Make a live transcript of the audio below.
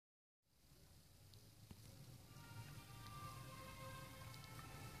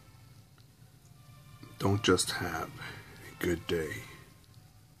Don't just have a good day,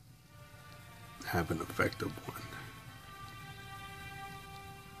 have an effective one.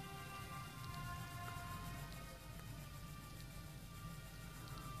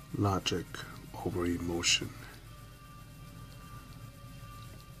 Logic over emotion.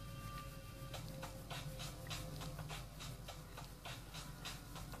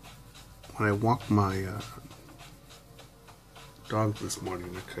 When I walked my dog this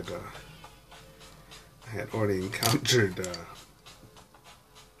morning, I had already encountered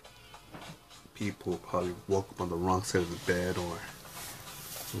people who probably woke up on the wrong side of the bed or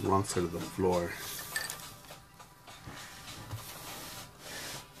the wrong side of the floor.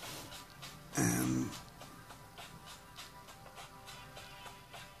 And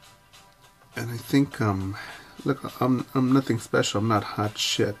I think, look, I'm nothing special. I'm not hot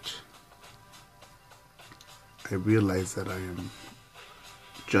shit. I realize that I am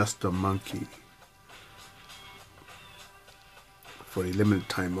just a monkey for a limited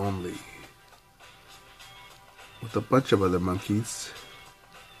time only, with a bunch of other monkeys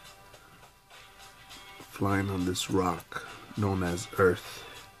flying on this rock known as Earth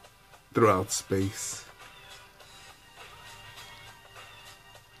throughout space.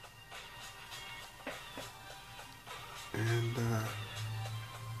 And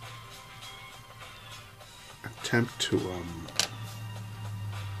attempt to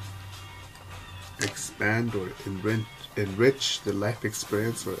expand or enrich the life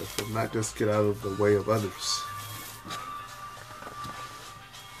experience, or if not, just get out of the way of others.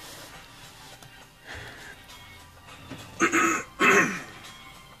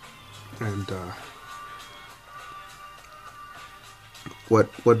 And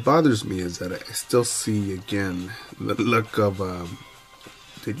what bothers me is that I still see again the look of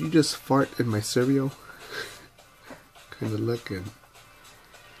did you just fart in my cereal kind of look, and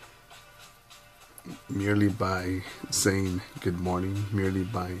merely by saying good morning, merely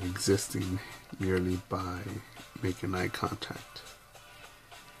by existing, merely by making eye contact.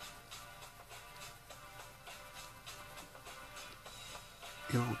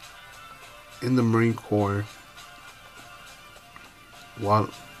 You know, in the Marine Corps, while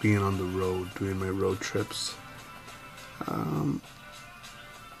being on the road, doing my road trips,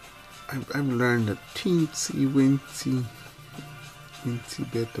 I've learned a teensy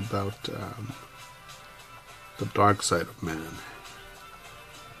bit about the dark side of man.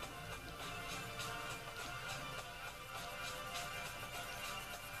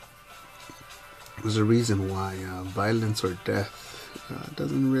 There's a reason why violence or death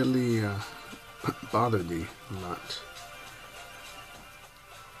doesn't really bother me a lot.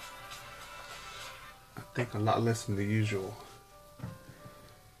 I think a lot less than the usual.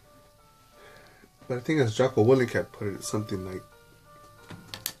 But I think as Jocko Willink put it, it's something like,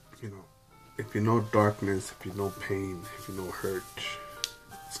 you know, if you know darkness, if you know pain, if you know hurt,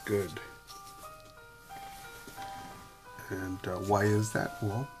 it's good. And why is that?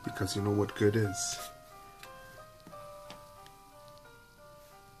 Well, because you know what good is.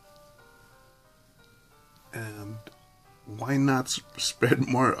 And why not spread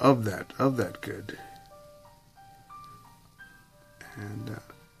more of that good?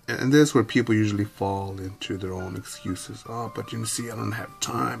 And this is where people usually fall into their own excuses. Oh, but you see, I don't have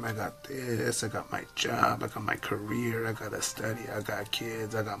time. I got this. I got my job. I got my career. I got to study. I got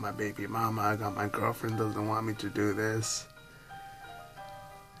kids. I got my baby mama. I got my girlfriend doesn't want me to do this.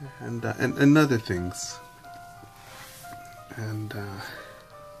 And other things. And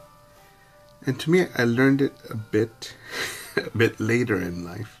to me, I learned it a bit later in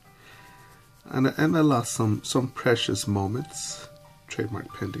life. And I lost some precious moments.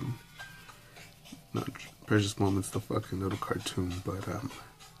 Trademark pending. Not Precious Moments, the fucking little cartoon, but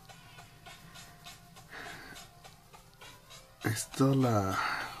I still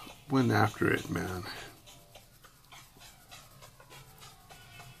went after it, man.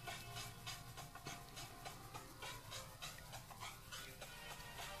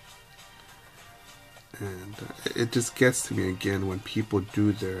 And it just gets to me again when people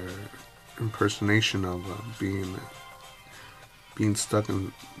do their impersonation of being stuck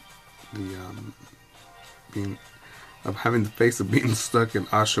in the having the face of being stuck in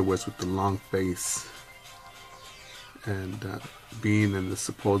Auschwitz with the long face, and being in the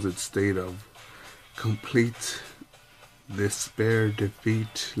supposed state of complete despair,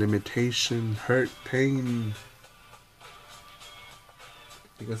 defeat, limitation, hurt, pain,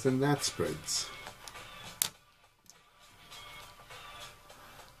 because then that spreads.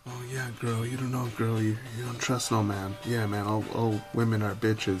 Oh yeah, girl, you don't know, girl, you don't trust no man. Yeah, man, all women are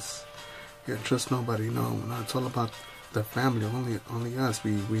bitches. Yeah, trust nobody, no, it's all about the family, only us.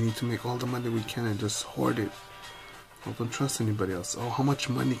 We need to make all the money we can and just hoard it. I don't trust anybody else. Oh, how much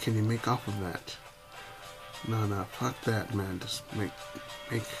money can you make off of that? No, fuck that, man. Just make,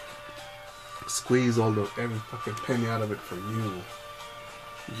 squeeze every fucking penny out of it for you.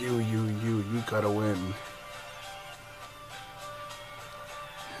 You gotta win.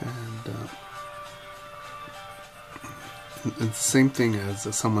 And it's the same thing as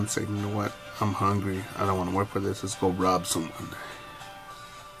someone saying, you know what, I'm hungry, I don't want to work for this, let's go rob someone.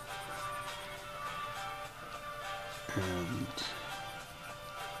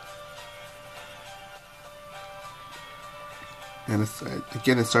 And it's,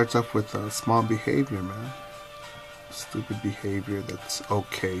 again, it starts off with small behavior, man. Stupid behavior that's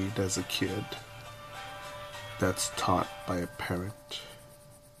okayed as a kid, that's taught by a parent,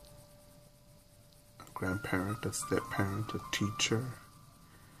 a grandparent, a step-parent, a teacher,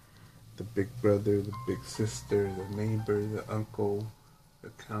 the big brother, the big sister, the neighbor, the uncle, the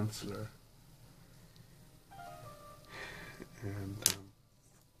counselor.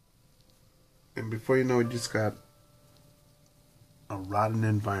 And before you know it, you just got a rotten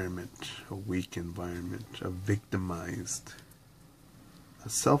environment, a weak environment, a victimized, a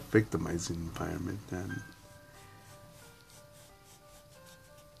self-victimizing environment, and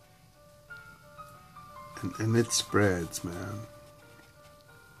it spreads, man.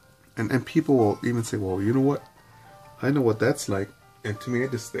 And people will even say, well, you know what? I know what that's like, and to me, I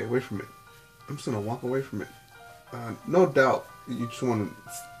just stay away from it. I'm just gonna walk away from it. No doubt, you just want to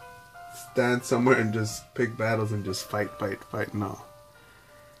stand somewhere and just pick battles and just fight. No.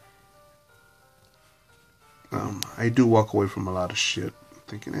 I do walk away from a lot of shit,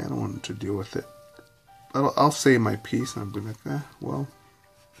 thinking, I don't want to deal with it. I'll say my piece, and I'll be like, well,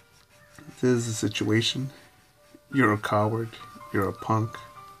 this is the situation. You're a coward. You're a punk.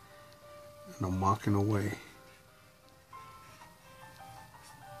 And I'm walking away.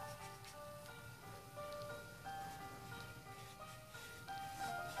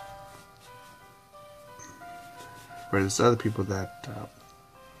 Whereas other people that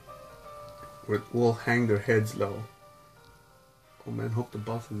will hang their heads low. Oh man, hope the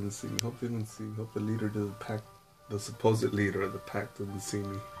boss doesn't see me. Hope they don't see me. Hope the leader of the pack, the supposed leader of the pack, doesn't see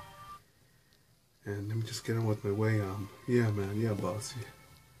me. And let me just get on with my way. Yeah, man. Yeah, boss.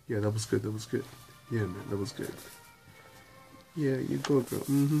 Yeah, that was good. Yeah, man, that was good. Yeah, you go, girl.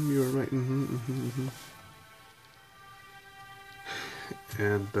 You were right.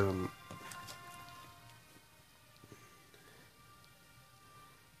 And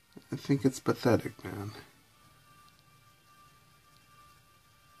I think it's pathetic, man.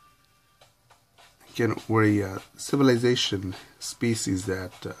 Again, we're a civilization species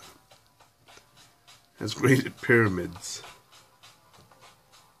that has created pyramids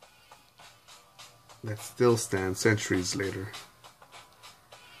that still stand centuries later.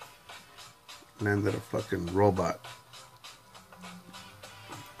 Landed a fucking robot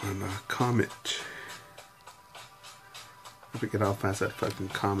on a comet. I forget how fast that fucking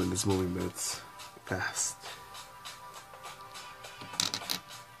comet is moving, but it's fast.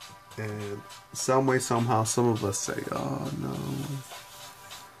 And some way, somehow, some of us say, oh no,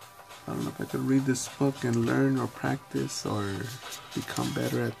 I don't know if I could read this book and learn or practice or become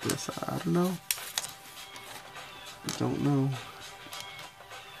better at this. I don't know. I don't know.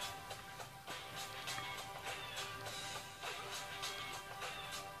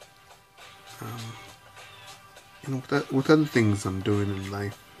 You know, with other things I'm doing in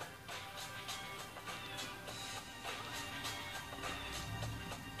life,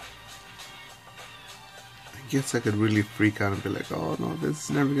 I guess I could really freak out and be like, oh no, this is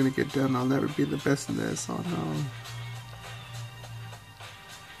never gonna get done, I'll never be the best in this, oh no.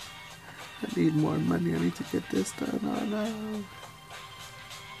 I need more money, I need to get this done, oh no.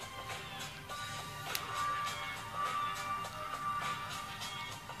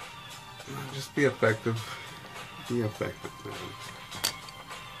 Just be effective. Be effective, man.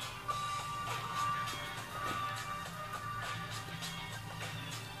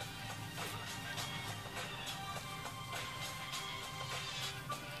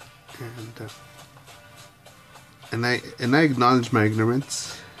 And I acknowledge my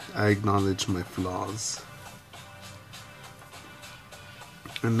ignorance. I acknowledge my flaws.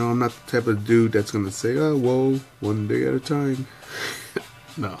 I know I'm not the type of dude that's gonna say, oh, whoa, one day at a time.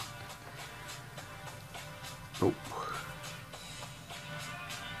 No. Nope.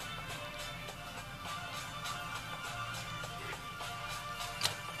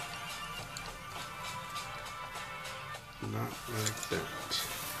 Not like that.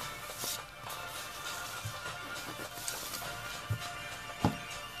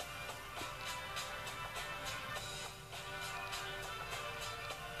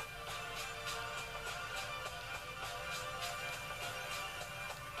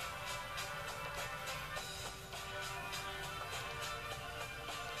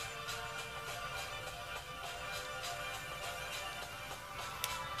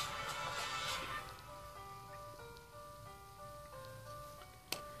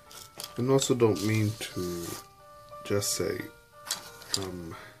 And also don't mean to just say,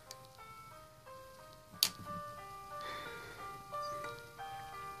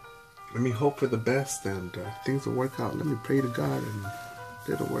 let me hope for the best and things will work out. Let me pray to God and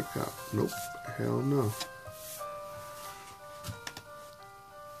it'll work out. Nope. Hell no.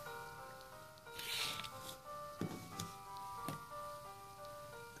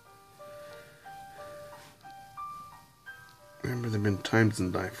 Remember, there have been times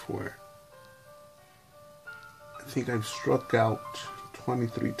in life where I think I've struck out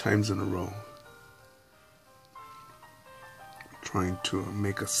 23 times in a row trying to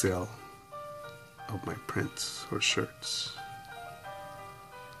make a sale of my prints or shirts.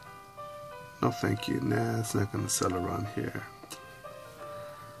 No thank you. Nah, it's not gonna sell around here.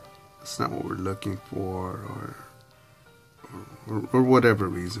 It's not what we're looking for, or whatever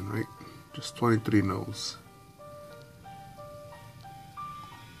reason, right? Just 23 no's.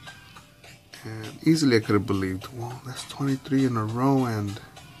 And easily I could have believed, well, that's 23 in a row, and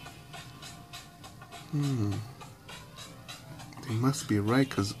they must be right,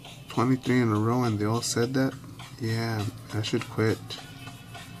 because 23 in a row and they all said that. Yeah, I should quit.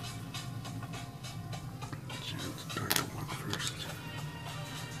 Let's start that one first.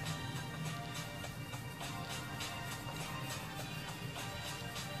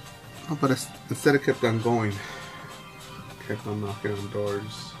 Oh, but instead I kept on going, kept on knocking on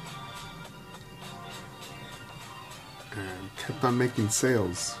doors, and kept on making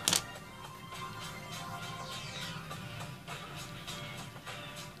sales.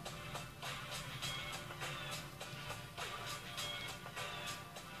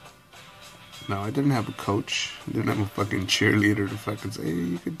 No, I didn't have a coach. I didn't have a fucking cheerleader to fucking say, hey,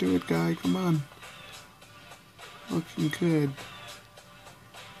 you could do it, guy, come on. Looking good.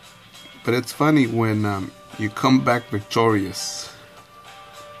 But it's funny when you come back victorious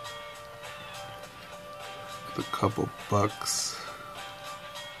with a couple bucks,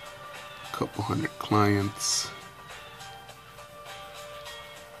 a couple hundred clients,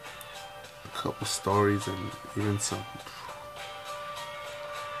 a couple stories, and even some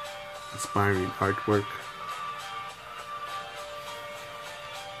inspiring artwork.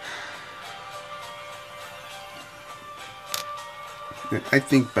 I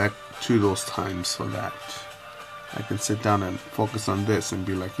think back to those times so that I can sit down and focus on this and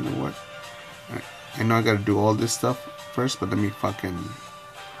be like, you know what? I know I gotta do all this stuff first, but let me fucking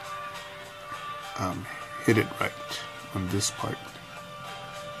hit it right on this part.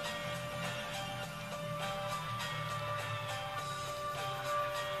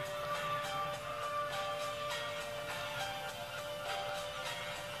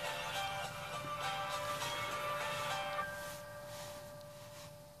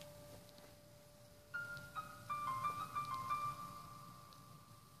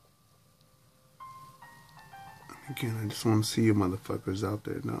 Again, I just want to see you motherfuckers out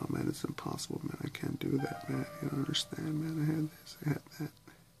there. No, man, it's impossible, man. I can't do that, man. You don't understand, man. I had this, I had that.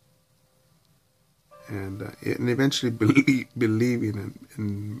 And eventually believing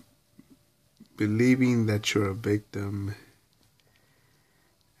and believing that you're a victim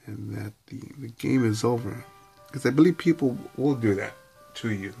and that the game is over. Because I believe people will do that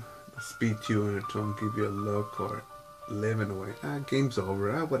to you. They'll speak to you in a tone, give you a look, or live in a way. Game's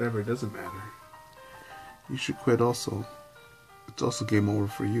over. Whatever, it doesn't matter. You should quit also. It's also game over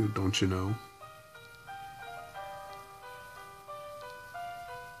for you, don't you know?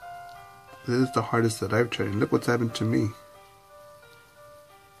 This is the hardest that I've tried. And look what's happened to me.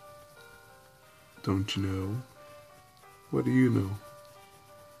 Don't you know? What do you know?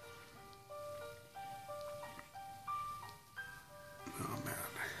 Oh, man.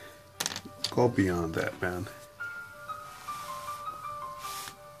 Go beyond that, man.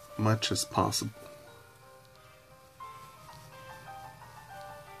 Much as possible.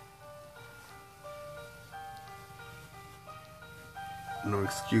 No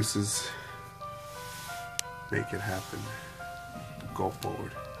excuses. Make it happen. Go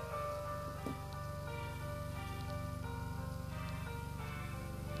forward.